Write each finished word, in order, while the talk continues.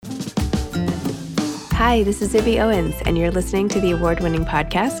Hi, this is Zibby Owens, and you're listening to the award-winning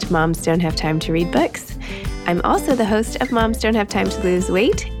podcast, Moms Don't Have Time to Read Books. I'm also the host of Moms Don't Have Time to Lose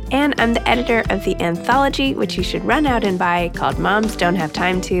Weight, and I'm the editor of the anthology, which you should run out and buy, called Moms Don't Have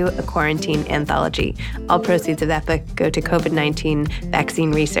Time to, a Quarantine Anthology. All proceeds of that book go to COVID-19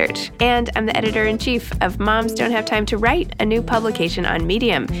 vaccine research. And I'm the editor-in-chief of Moms Don't Have Time to Write, a new publication on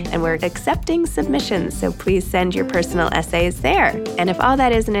Medium, and we're accepting submissions, so please send your personal essays there. And if all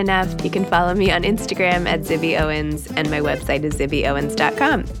that isn't enough, you can follow me on Instagram at Zibby Owens, and my website is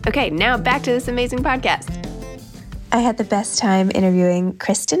zibbyowens.com. Okay, now back to this amazing podcast. I had the best time interviewing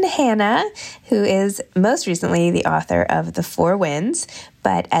Kristin Hannah, who is most recently the author of The Four Winds,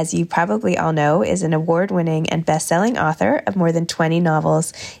 but as you probably all know, is an award-winning and best-selling author of more than 20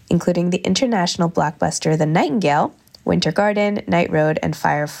 novels, including the international blockbuster The Nightingale, Winter Garden, Night Road, and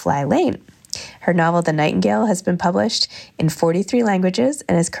Firefly Lane. Her novel The Nightingale has been published in 43 languages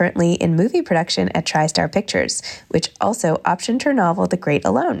and is currently in movie production at TriStar Pictures, which also optioned her novel The Great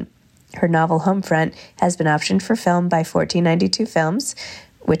Alone. Her novel Homefront has been optioned for film by 1492 Films,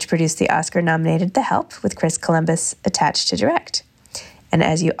 which produced the Oscar-nominated The Help with Chris Columbus attached to direct. And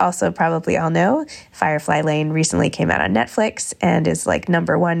as you also probably all know, Firefly Lane recently came out on Netflix and is like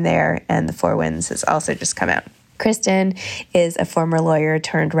 #1 there, and The Four Winds has also just come out. Kristin is a former lawyer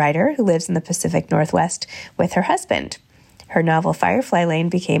turned writer who lives in the Pacific Northwest with her husband. Her novel Firefly Lane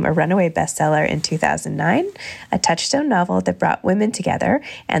became a runaway bestseller in 2009, a touchstone novel that brought women together,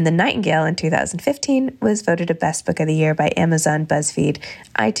 and The Nightingale in 2015 was voted a Best Book of the Year by Amazon, BuzzFeed,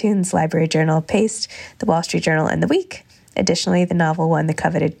 iTunes, Library Journal, Paste, The Wall Street Journal, and The Week. Additionally, the novel won the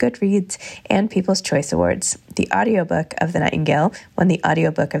coveted Goodreads and People's Choice Awards. The audiobook of The Nightingale won the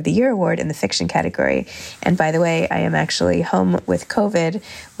Audiobook of the Year award in the fiction category. And by the way, I am actually home with COVID.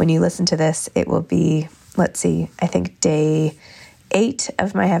 When you listen to this, it will be I think day 8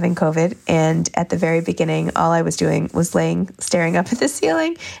 of my having COVID. And at the very beginning, all I was doing was staring up at the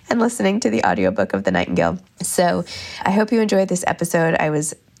ceiling and listening to the audiobook of The Nightingale. So I hope you enjoyed this episode. I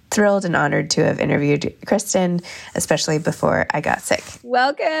was thrilled and honored to have interviewed Kristin, especially before I got sick.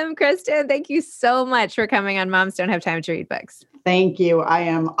 Welcome, Kristin. Thank you so much for coming on Moms Don't Have Time to Read Books. Thank you. I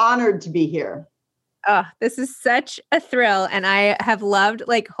am honored to be here. Oh, this is such a thrill. And I have loved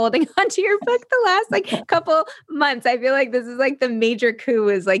holding onto your book the last couple months. I feel like this is the major coup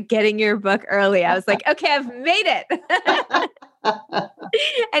is getting your book early. I was like, okay, I've made it.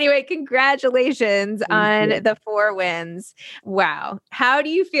 Anyway, congratulations on The Four Winds. Wow. How do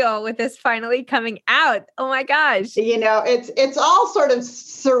you feel with this finally coming out? Oh my gosh. It's all sort of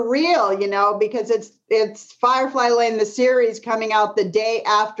surreal, because it's Firefly Lane, the series, coming out the day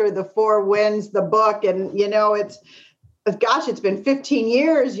after The Four Winds, the book. And, it's been 15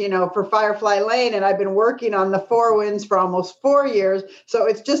 years, for Firefly Lane, and I've been working on The Four Winds for almost 4 years. So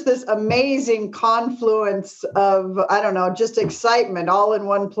it's just this amazing confluence of, just excitement all in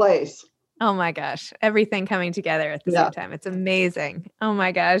one place. Oh my gosh. Everything coming together at the same time. It's amazing. Oh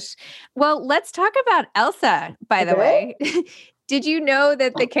my gosh. Well, let's talk about Elsa, by the way. Did you know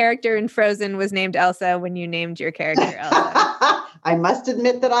that the character in Frozen was named Elsa when you named your character Elsa? I must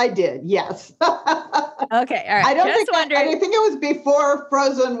admit that I did. Yes. Okay. All right. I think it was before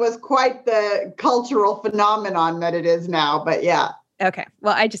Frozen was quite the cultural phenomenon that it is now, but yeah. Okay.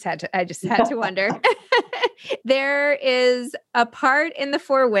 Well, I just had to wonder. There is a part in The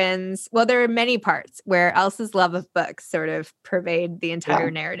Four Winds. Well, there are many parts where Elsa's love of books sort of pervade the entire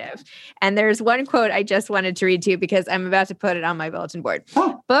narrative. And there's one quote I just wanted to read to you because I'm about to put it on my bulletin board.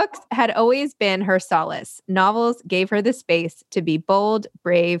 Books had always been her solace. Novels gave her the space to be bold,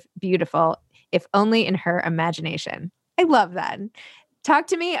 brave, beautiful, if only in her imagination. I love that. Talk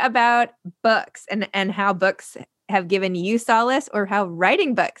to me about books and how books have given you solace, or how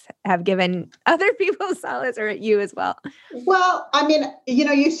writing books have given other people solace, or you as well. Well,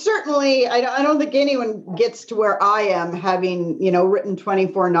 you certainly, I don't think anyone gets to where I am, having, written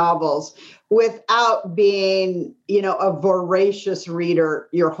 24 novels without being, a voracious reader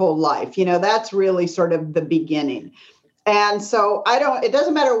your whole life. That's really sort of the beginning. And so it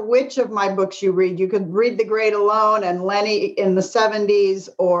doesn't matter which of my books you read. You could read The Great Alone and Lenny in the 70s,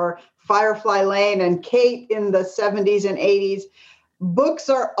 or Firefly Lane and Kate in the 70s and 80s. Books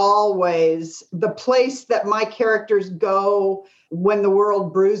are always the place that my characters go when the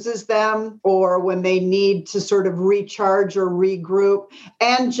world bruises them, or when they need to sort of recharge or regroup,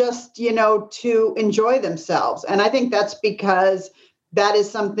 and just, to enjoy themselves. And I think that's because that is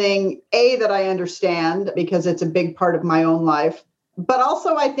something, that I understand, because it's a big part of my own life. But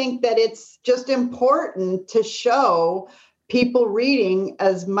also I think that it's just important to show people reading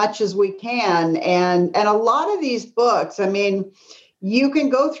as much as we can. And a lot of these books, you can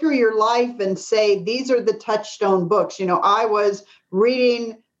go through your life and say, these are the touchstone books. I was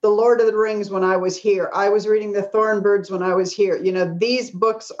reading The Lord of the Rings when I was here. I was reading The Thornbirds when I was here. These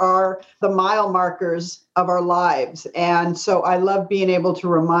books are the mile markers of our lives. And so I love being able to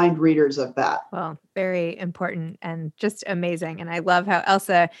remind readers of that. Well, very important and just amazing. And I love how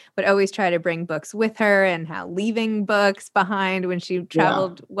Elsa would always try to bring books with her, and how leaving books behind when she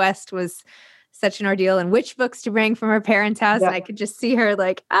traveled west was such an ordeal, and which books to bring from her parents' house. And I could just see her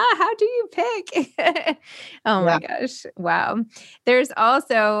like, how do you pick? Oh my gosh. Wow. There's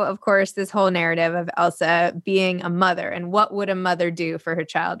also, of course, this whole narrative of Elsa being a mother, and what would a mother do for her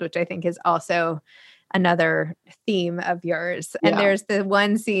child, which I think is also another theme of yours. And there's the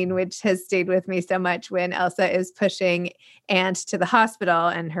one scene which has stayed with me so much, when Elsa is pushing Aunt to the hospital,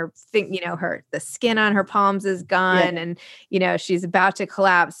 and her thing, the skin on her palms is gone, and she's about to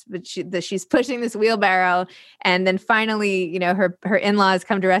collapse, but she's pushing this wheelbarrow, and then finally, her in-laws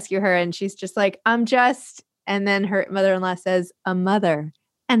come to rescue her, and she's just like, and then her mother-in-law says, a mother.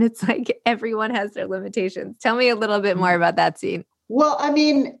 And it's like, everyone has their limitations. Tell me a little bit more about that scene. Well,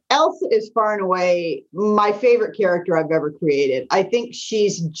 Elsa is far and away my favorite character I've ever created. I think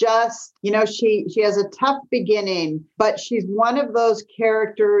she's just, she has a tough beginning, but she's one of those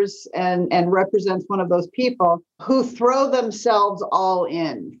characters and represents one of those people who throw themselves all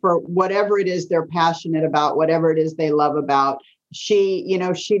in for whatever it is they're passionate about, whatever it is they love about. She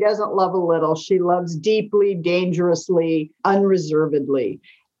doesn't love a little. She loves deeply, dangerously, unreservedly.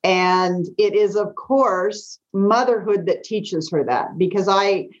 And it is, of course, motherhood that teaches her that, because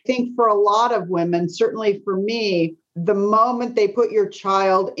I think for a lot of women, certainly for me, the moment they put your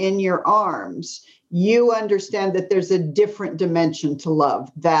child in your arms, you understand that there's a different dimension to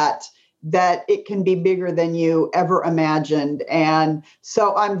love, that it can be bigger than you ever imagined. And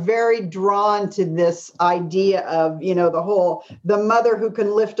so I'm very drawn to this idea of, the mother who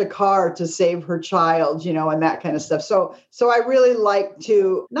can lift a car to save her child, and that kind of stuff. So I really like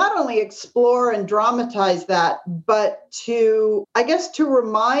to not only explore and dramatize that, but to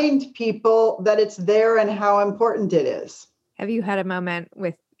remind people that it's there and how important it is. Have you had a moment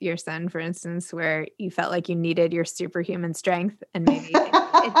with your son, for instance, where you felt like you needed your superhuman strength, and maybe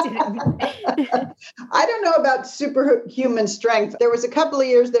it didn't? I don't know about superhuman strength. There was a couple of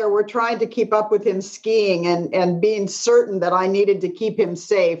years there we're trying to keep up with him skiing and being certain that I needed to keep him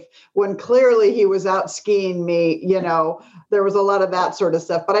safe, when clearly he was out skiing me. There was a lot of that sort of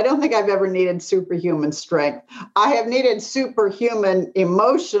stuff, but I don't think I've ever needed superhuman strength. I have needed superhuman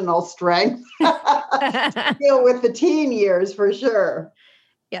emotional strength to deal with the teen years, for sure.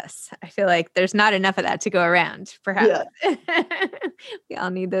 Yes, I feel like there's not enough of that to go around, perhaps. Yeah. We all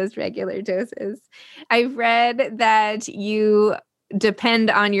need those regular doses. I've read that you depend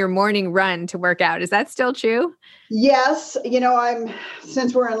on your morning run to work out. Is that still true? Yes.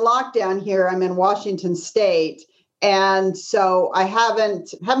 Since we're in lockdown here, I'm in Washington State. And so I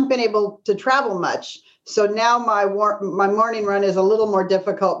haven't been able to travel much. So now my morning run is a little more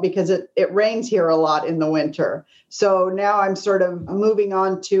difficult because it rains here a lot in the winter. So now I'm sort of moving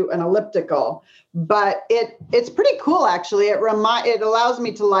on to an elliptical, but it's pretty cool actually. It allows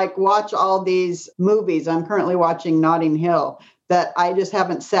me to watch all these movies. I'm currently watching Notting Hill that I just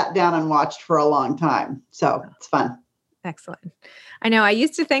haven't sat down and watched for a long time. So it's fun. Excellent. I know I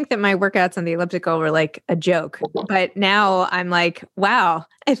used to think that my workouts on the elliptical were like a joke, but now I'm like, wow,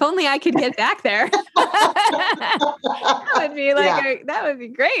 if only I could get back there. That would be that would be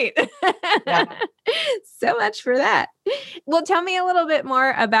great. Yeah. So much for that. Well, tell me a little bit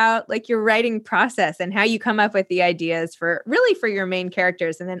more about your writing process and how you come up with the ideas for your main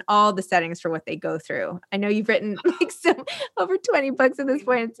characters, and then all the settings for what they go through. I know you've written over 20 books at this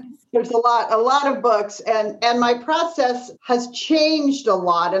point. There's a lot of books, and my process has changed a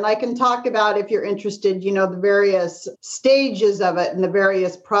lot. And I can talk about, if you're interested, the various stages of it and the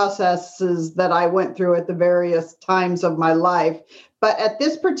various processes that I went through at the various times of my life. But at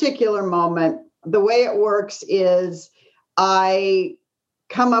this particular moment, the way it works is I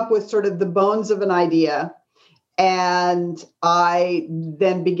come up with sort of the bones of an idea, and I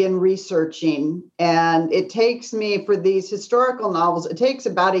then begin researching. And it takes me, for these historical novels, it takes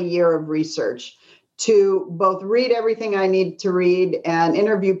about a year of research to both read everything I need to read and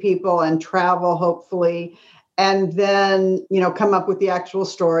interview people and travel, hopefully, and then, come up with the actual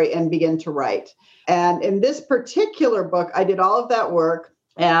story and begin to write. And in this particular book, I did all of that work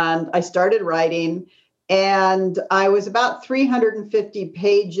and I started writing, and I was about 350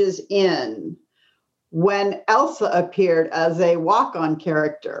 pages in when Elsa appeared as a walk-on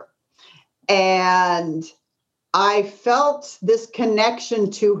character. And I felt this connection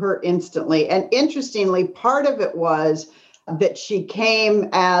to her instantly. And interestingly, part of it was that she came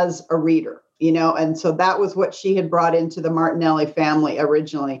as a reader, and so that was what she had brought into the Martinelli family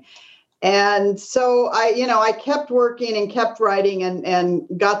originally. And so I kept working and kept writing and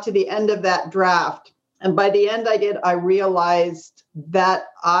got to the end of that draft. And by the end I realized that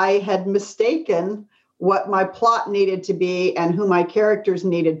I had mistaken what my plot needed to be and who my characters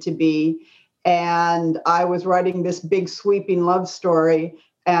needed to be. And I was writing this big sweeping love story.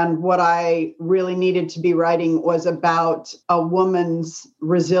 And what I really needed to be writing was about a woman's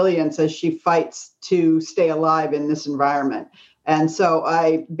resilience as she fights to stay alive in this environment. And so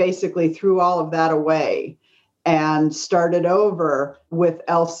I basically threw all of that away and started over with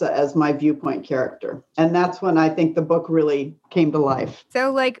Elsa as my viewpoint character. And that's when I think the book really came to life.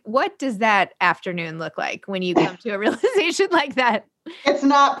 So, what does that afternoon look like when you come to a realization like that? It's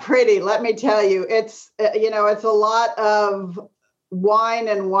not pretty, let me tell you. It's a lot of wine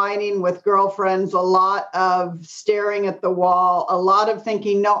and whining with girlfriends, a lot of staring at the wall, a lot of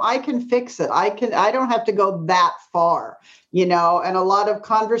thinking, no, I can fix it. I don't have to go that far, and a lot of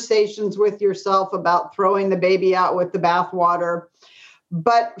conversations with yourself about throwing the baby out with the bathwater.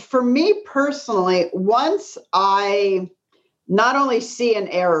 But for me personally, once I not only see an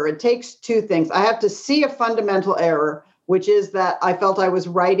error, it takes two things. I have to see a fundamental error, which is that I felt I was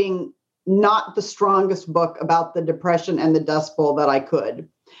writing not the strongest book about the Depression and the Dust Bowl that I could.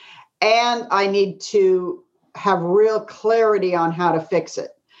 And I need to have real clarity on how to fix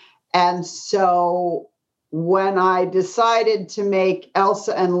it. And so when I decided to make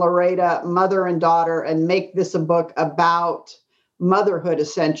Elsa and Loretta mother and daughter and make this a book about motherhood,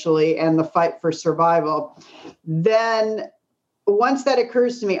 essentially, and the fight for survival, then once that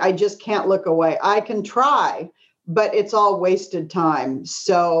occurs to me, I just can't look away. I can try, but it's all wasted time.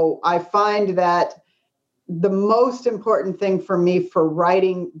 So I find that the most important thing for me for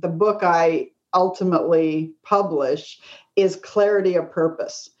writing the book I ultimately publish is clarity of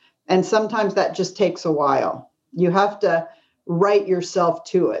purpose. And sometimes that just takes a while. You have to write yourself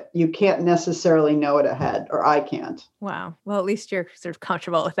to it. You can't necessarily know it ahead, or I can't. Wow. Well, at least you're sort of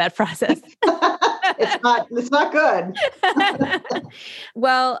comfortable with that process. It's not good.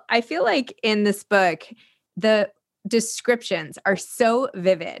 Well, I feel like in this book, the descriptions are so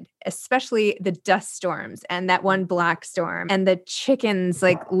vivid, especially the dust storms and that one black storm and the chickens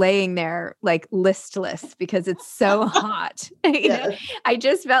laying there listless because it's so hot. Yes. I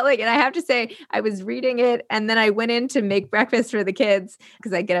just felt and I have to say, I was reading it and then I went in to make breakfast for the kids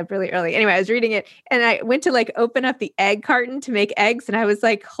because I get up really early. Anyway, I was reading it and I went to open up the egg carton to make eggs and I was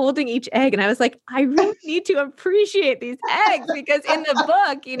holding each egg and I was I really need to appreciate these eggs because in the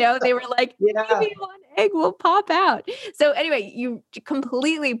book, they were maybe one egg will pop out. So anyway, you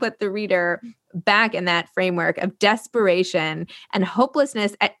completely put the reader back in that framework of desperation and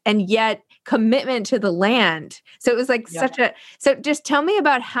hopelessness and yet commitment to the land. So it was so just tell me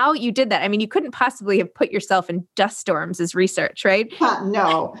about how you did that. I mean, you couldn't possibly have put yourself in dust storms as research, right?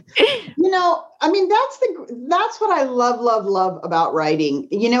 No. That's what I love about writing.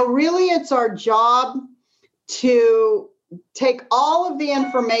 Really it's our job to take all of the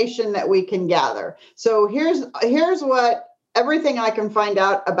information that we can gather. So here's what everything I can find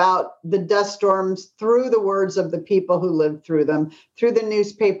out about the dust storms through the words of the people who lived through them, through the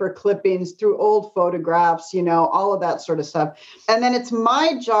newspaper clippings, through old photographs, all of that sort of stuff. And then it's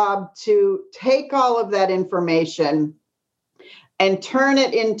my job to take all of that information and turn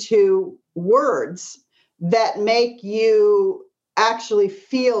it into words that make you actually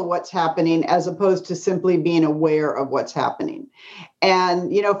feel what's happening as opposed to simply being aware of what's happening. And,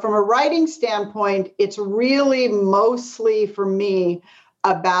 from a writing standpoint, it's really mostly for me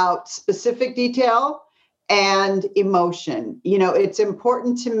about specific detail and emotion. It's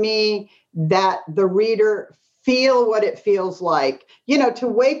important to me that the reader feel what it feels like, to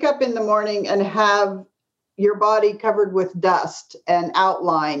wake up in the morning and have your body covered with dust and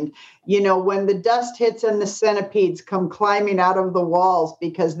outlined, when the dust hits and the centipedes come climbing out of the walls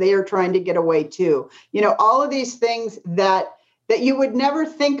because they are trying to get away too. All of these things that you would never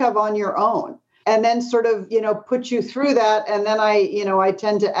think of on your own. And then sort of, put you through that. And then I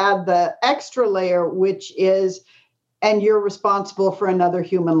tend to add the extra layer, which is, and you're responsible for another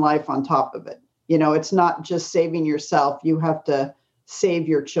human life on top of it. It's not just saving yourself. You have to save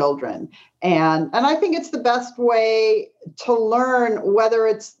your children. And I think it's the best way to learn, whether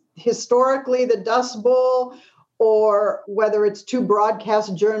it's historically the Dust Bowl or whether it's two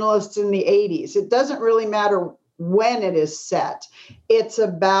broadcast journalists in the 80s. It doesn't really matter when it is set. It's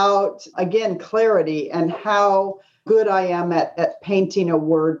about, again, clarity and how good I am at painting a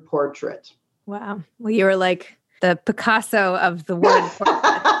word portrait. Wow. Well, you were like the Picasso of the word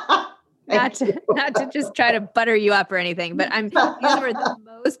portrait. Not to just try to butter you up or anything, but these were the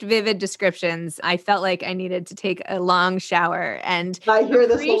most vivid descriptions. I felt like I needed to take a long shower and I hear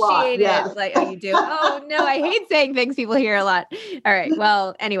this a lot. Yes. Like, oh, you do? Oh no, I hate saying things people hear a lot. All right.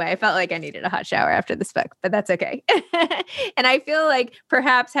 Well, anyway, I felt like I needed a hot shower after this book, but that's okay. And I feel like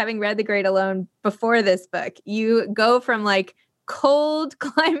perhaps having read The Great Alone before this book, you go from like cold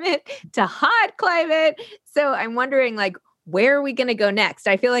climate to hot climate. So I'm wondering, like, where are we going to go next?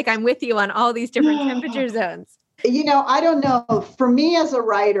 I feel like I'm with you on all these different temperature zones. I don't know. For me as a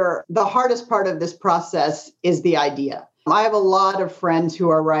writer, the hardest part of this process is the idea. I have a lot of friends who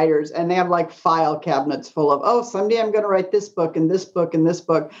are writers and they have like file cabinets full of, oh, someday I'm going to write this book and this book and this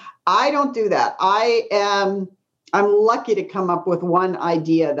book. I don't do that. I'm lucky to come up with one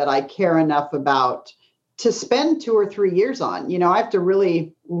idea that I care enough about to spend 2 or 3 years on. I have to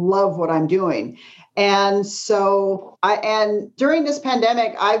really love what I'm doing. And so during this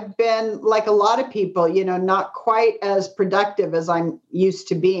pandemic, I've been like a lot of people, not quite as productive as I'm used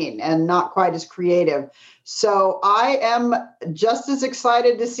to being and not quite as creative. So I am just as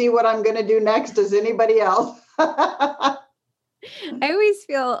excited to see what I'm going to do next as anybody else. I always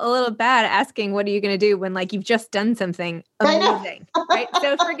feel a little bad asking, what are you going to do when like you've just done something amazing, right?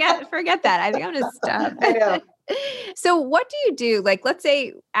 So forget that. I think I'm going to stop. I know. So what do you do? Like, let's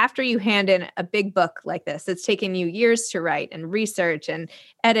say after you hand in a big book like this, it's taken you years to write and research and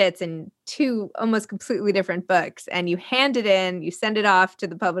edits and 2 almost completely different books, and you hand it in, you send it off to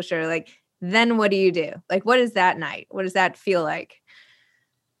the publisher. Like, then what do you do? Like, what is that night? What does that feel like?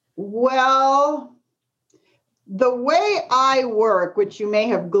 Well, the way I work, which you may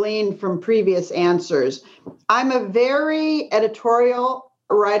have gleaned from previous answers, I'm a very editorial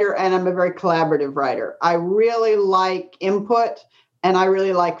writer and I'm a very collaborative writer. I really like input and I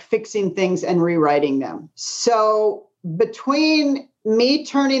really like fixing things and rewriting them. So between me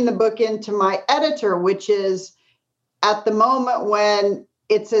turning the book into my editor, which is at the moment when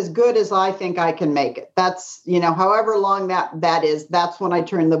it's as good as I think I can make it. That's, however long that is, that's when I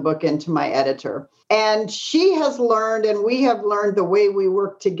turn the book into my editor. And she has learned, and we have learned the way we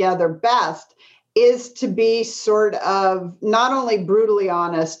work together best is to be sort of not only brutally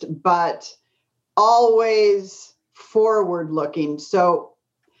honest, but always forward looking. So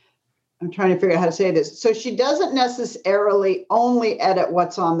I'm trying to figure out how to say this. So she doesn't necessarily only edit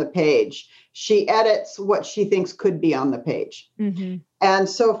what's on the page. She edits what she thinks could be on the page. Mm-hmm. And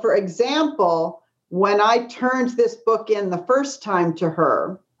so, for example, when I turned this book in the first time to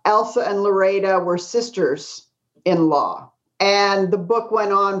her, Elsa and Loretta were sisters-in-law. And the book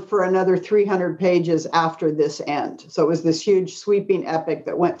went on for another 300 pages after this end. So it was this huge sweeping epic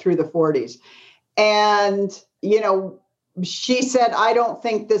that went through the 40s. And, she said, I don't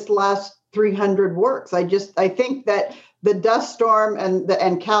think this last 300 works. I think that the dust storm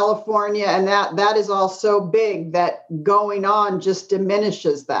and California and that is all so big that going on just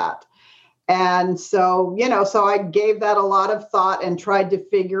diminishes that. And so, so I gave that a lot of thought and tried to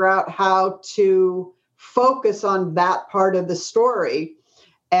figure out how to focus on that part of the story.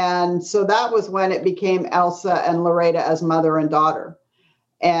 And so that was when it became Elsa and Loretta as mother and daughter.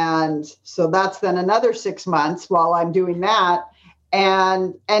 And so that's then another 6 months while I'm doing that.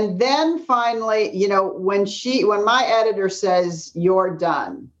 And then finally, when my editor says, you're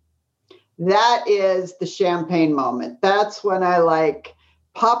done, that is the champagne moment. That's when I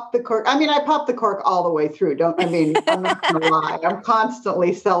pop the cork. I mean, I pop the cork all the way through. I'm not going to lie. I'm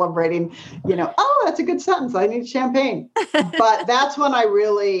constantly celebrating, oh, that's a good sentence. I need champagne. But that's when I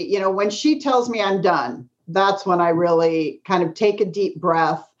really, when she tells me I'm done, that's when I really kind of take a deep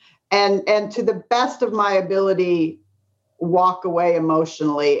breath and to the best of my ability, walk away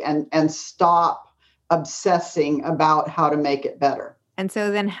emotionally and stop obsessing about how to make it better. And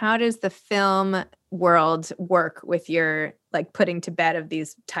so then how does the film world work with your putting to bed of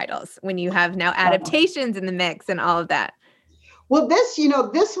these titles when you have now adaptations in the mix and all of that? Well, this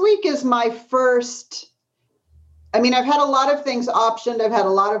week is my first. I've had a lot of things optioned. I've had a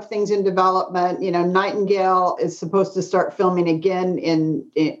lot of things in development. Nightingale is supposed to start filming again in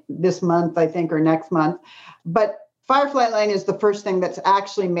this month, I think, or next month. But Firefly Lane is the first thing that's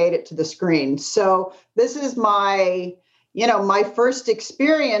actually made it to the screen. So this is my first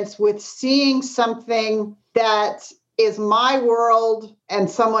experience with seeing something that is my world and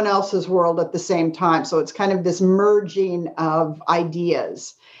someone else's world at the same time. So it's kind of this merging of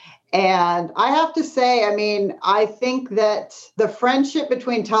ideas. And I have to say, I think that the friendship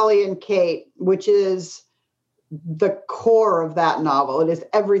between Tully and Kate, which is the core of that novel, it is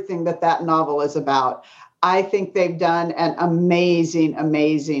everything that novel is about. I think they've done an amazing,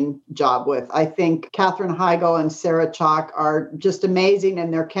 amazing job with. I think Katherine Heigl and Sarah Chalk are just amazing,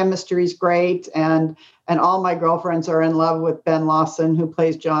 and their chemistry is great. And all my girlfriends are in love with Ben Lawson, who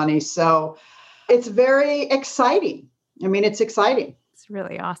plays Johnny. So it's very exciting. I mean, it's exciting. It's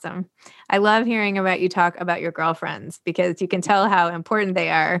really awesome. I love hearing about you talk about your girlfriends because you can tell how important they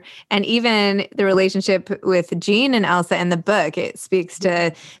are. And even the relationship with Jean and Elsa in the book, it speaks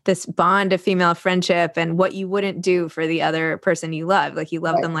to this bond of female friendship and what you wouldn't do for the other person you love. Like you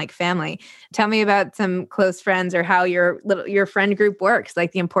love them like family. Tell me about some close friends or how your friend group works,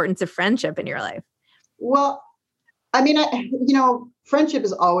 like the importance of friendship in your life. Well, I mean, friendship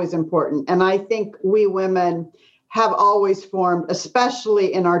is always important. And I think we women have always formed,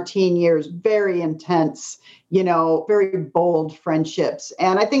 especially in our teen years, very intense, very bold friendships.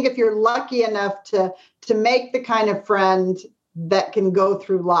 And I think if you're lucky enough to make the kind of friend that can go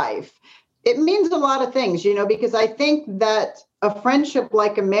through life, it means a lot of things, because I think that a friendship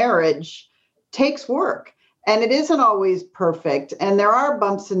like a marriage takes work. And it isn't always perfect. And there are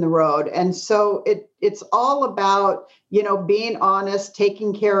bumps in the road. And so it's all about, being honest,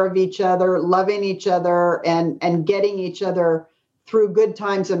 taking care of each other, loving each other, and getting each other through good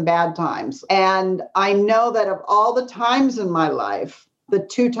times and bad times. And I know that of all the times in my life, the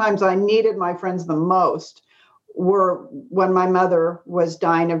 2 times I needed my friends the most were when my mother was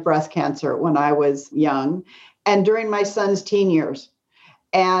dying of breast cancer when I was young, and during my son's teen years.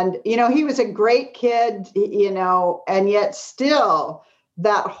 And, he was a great kid, and yet still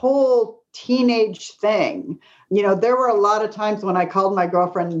that whole teenage thing, there were a lot of times when I called my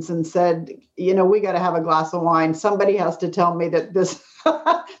girlfriends and said, we got to have a glass of wine. Somebody has to tell me that this,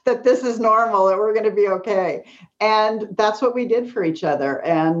 that this is normal, that we're going to be okay. And that's what we did for each other.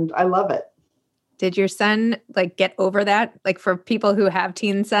 And I love it. Did your son get over that? Like for people who have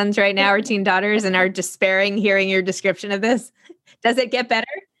teen sons right now or teen daughters and are despairing hearing your description of this, does it get better?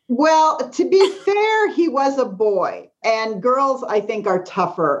 Well, to be fair, he was a boy, and girls, I think, are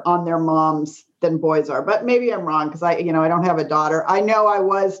tougher on their moms than boys are. But maybe I'm wrong because I don't have a daughter. I know I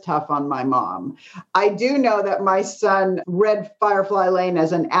was tough on my mom. I do know that my son read Firefly Lane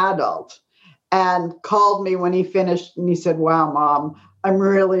as an adult and called me when he finished, and he said, "Wow, Mom, I'm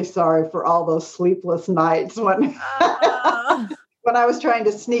really sorry for all those sleepless nights when when I was trying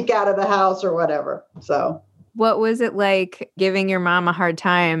to sneak out of the house or whatever." So. What was it like giving your mom a hard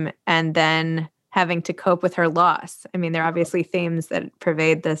time and then having to cope with her loss? I mean, there are obviously themes that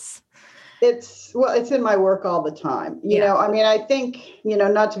pervade this. It's in my work all the time. I think,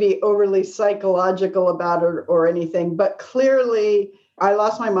 not to be overly psychological about it or anything, but clearly I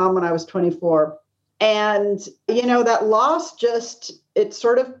lost my mom when I was 24. And, that loss it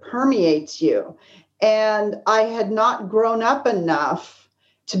sort of permeates you. And I had not grown up enough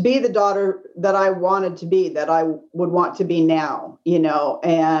to be the daughter that I wanted to be, that I would want to be now,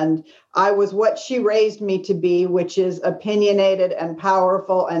 and I was what she raised me to be, which is opinionated and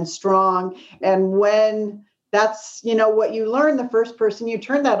powerful and strong. And when that's, what you learn, the first person you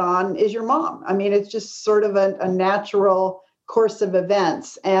turn that on is your mom. I mean, it's just sort of a natural course of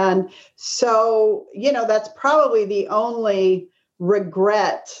events. And so, that's probably the only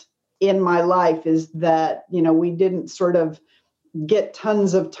regret in my life is that, we didn't sort of get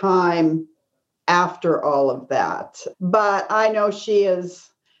tons of time after all of that. But I know she is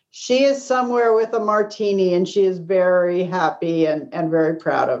somewhere with a martini, and she is very happy and very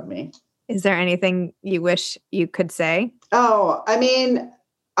proud of me. Is there anything you wish you could say? Oh, I mean,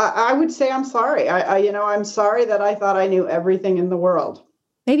 I would say I'm sorry. I'm sorry that I thought I knew everything in the world.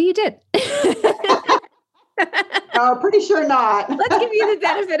 Maybe you did. Pretty sure not. Let's give you the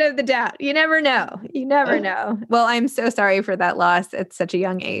benefit of the doubt. You never know. Well, I'm so sorry for that loss at such a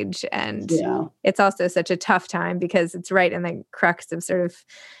young age. And It's also such a tough time because it's right in the crux of sort of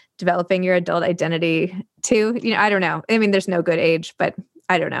developing your adult identity too. I don't know. I mean, there's no good age, but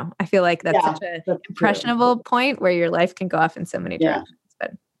I don't know. I feel like that's such an impressionable point where your life can go off in so many directions.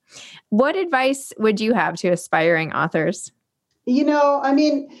 But what advice would you have to aspiring authors?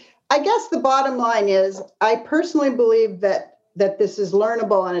 I guess the bottom line is I personally believe that this is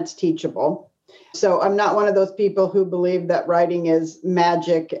learnable and it's teachable. So I'm not one of those people who believe that writing is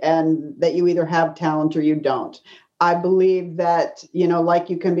magic and that you either have talent or you don't. I believe that, like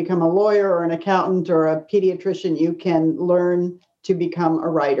you can become a lawyer or an accountant or a pediatrician, you can learn to become a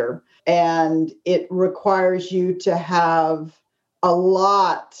writer. And it requires you to have a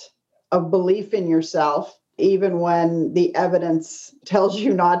lot of belief in yourself, even when the evidence tells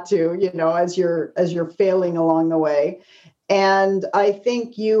you not to, as you're failing along the way. And I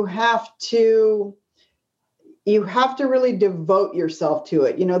think you have to you have to really devote yourself to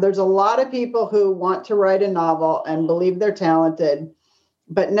it. There's a lot of people who want to write a novel and believe they're talented,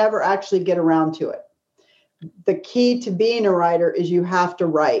 but never actually get around to it. The key to being a writer is you have to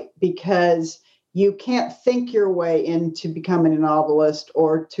write, because you can't think your way into becoming a novelist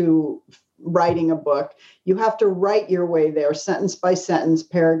or to writing a book. You have to write your way there, sentence by sentence,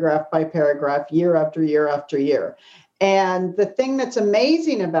 paragraph by paragraph, year after year after year. And the thing that's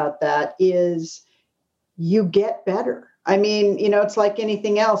amazing about that is you get better. I mean, it's like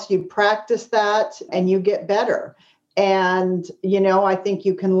anything else. You practice that and you get better. And, I think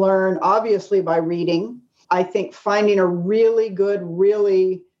you can learn, obviously, by reading. I think finding a really good,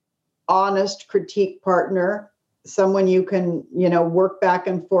 really honest critique partner, someone you can, work back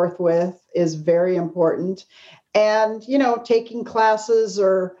and forth with, is very important. And, taking classes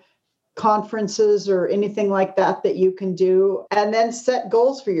or conferences or anything like that you can do, and then set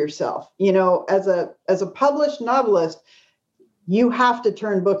goals for yourself. As a published novelist, you have to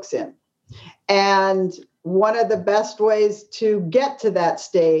turn books in. And one of the best ways to get to that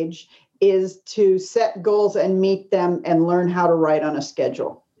stage is to set goals and meet them and learn how to write on a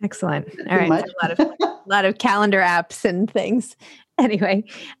schedule. Excellent. All right. So a lot of calendar apps and things. Anyway,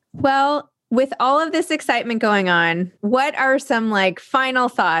 well, with all of this excitement going on, what are some final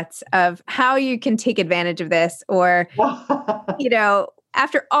thoughts of how you can take advantage of this? Or,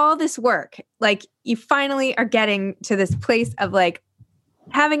 after all this work, you finally are getting to this place of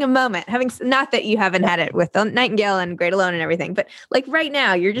having a moment, not that you haven't had it with the Nightingale and Great Alone and everything, but right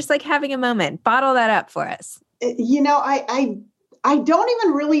now you're just having a moment. Bottle that up for us. I don't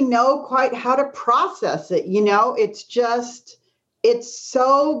even really know quite how to process it. It's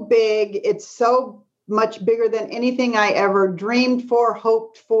so big. It's so much bigger than anything I ever dreamed for,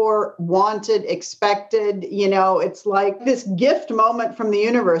 hoped for, wanted, expected. It's like this gift moment from the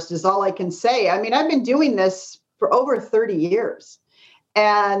universe is all I can say. I mean, I've been doing this for over 30 years.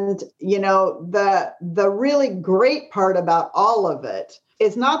 And, the really great part about all of it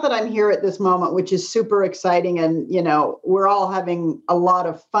is not that I'm here at this moment, which is super exciting. And, we're all having a lot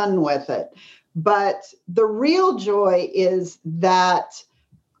of fun with it. But the real joy is that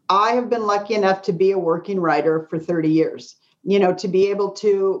I have been lucky enough to be a working writer for 30 years, to be able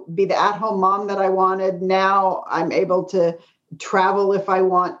to be the at-home mom that I wanted. Now I'm able to travel if I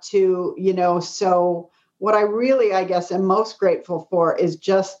want to, so what I really, I guess, am most grateful for is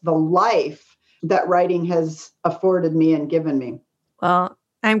just the life that writing has afforded me and given me. Well,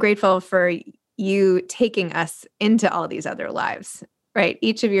 I'm grateful for you taking us into all these other lives, right?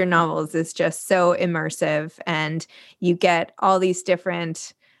 Each of your novels is just so immersive, and you get all these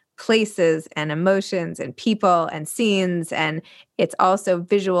different places and emotions and people and scenes, and it's also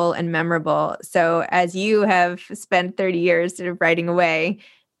visual and memorable. So as you have spent 30 years sort of writing away,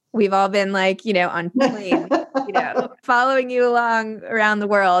 we've all been on planes, following you along around the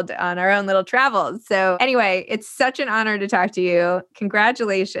world on our own little travels. So anyway, it's such an honor to talk to you.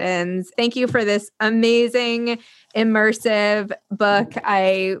 Congratulations. Thank you for this amazing, immersive book.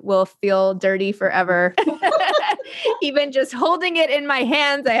 I will feel dirty forever. Even just holding it in my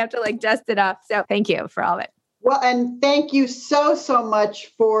hands, I have to dust it off. So thank you for all of it. Well, and thank you so, so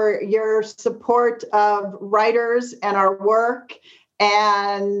much for your support of writers and our work.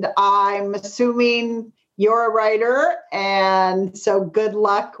 And I'm assuming you're a writer. And so good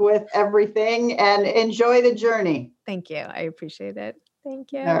luck with everything and enjoy the journey. Thank you. I appreciate it.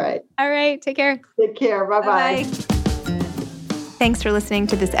 Thank you. All right. All right. Take care. Take care. Bye-bye. Thanks for listening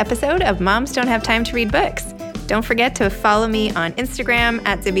to this episode of Moms Don't Have Time to Read Books. Don't forget to follow me on Instagram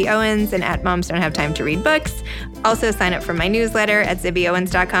at Zibby Owens and at Moms Don't Have Time to Read Books. Also sign up for my newsletter at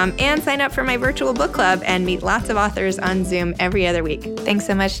zibbyowens.com and sign up for my virtual book club and meet lots of authors on Zoom every other week. Thanks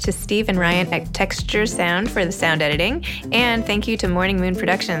so much to Steve and Ryan at Texture Sound for the sound editing. And thank you to Morning Moon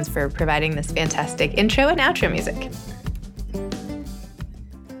Productions for providing this fantastic intro and outro music.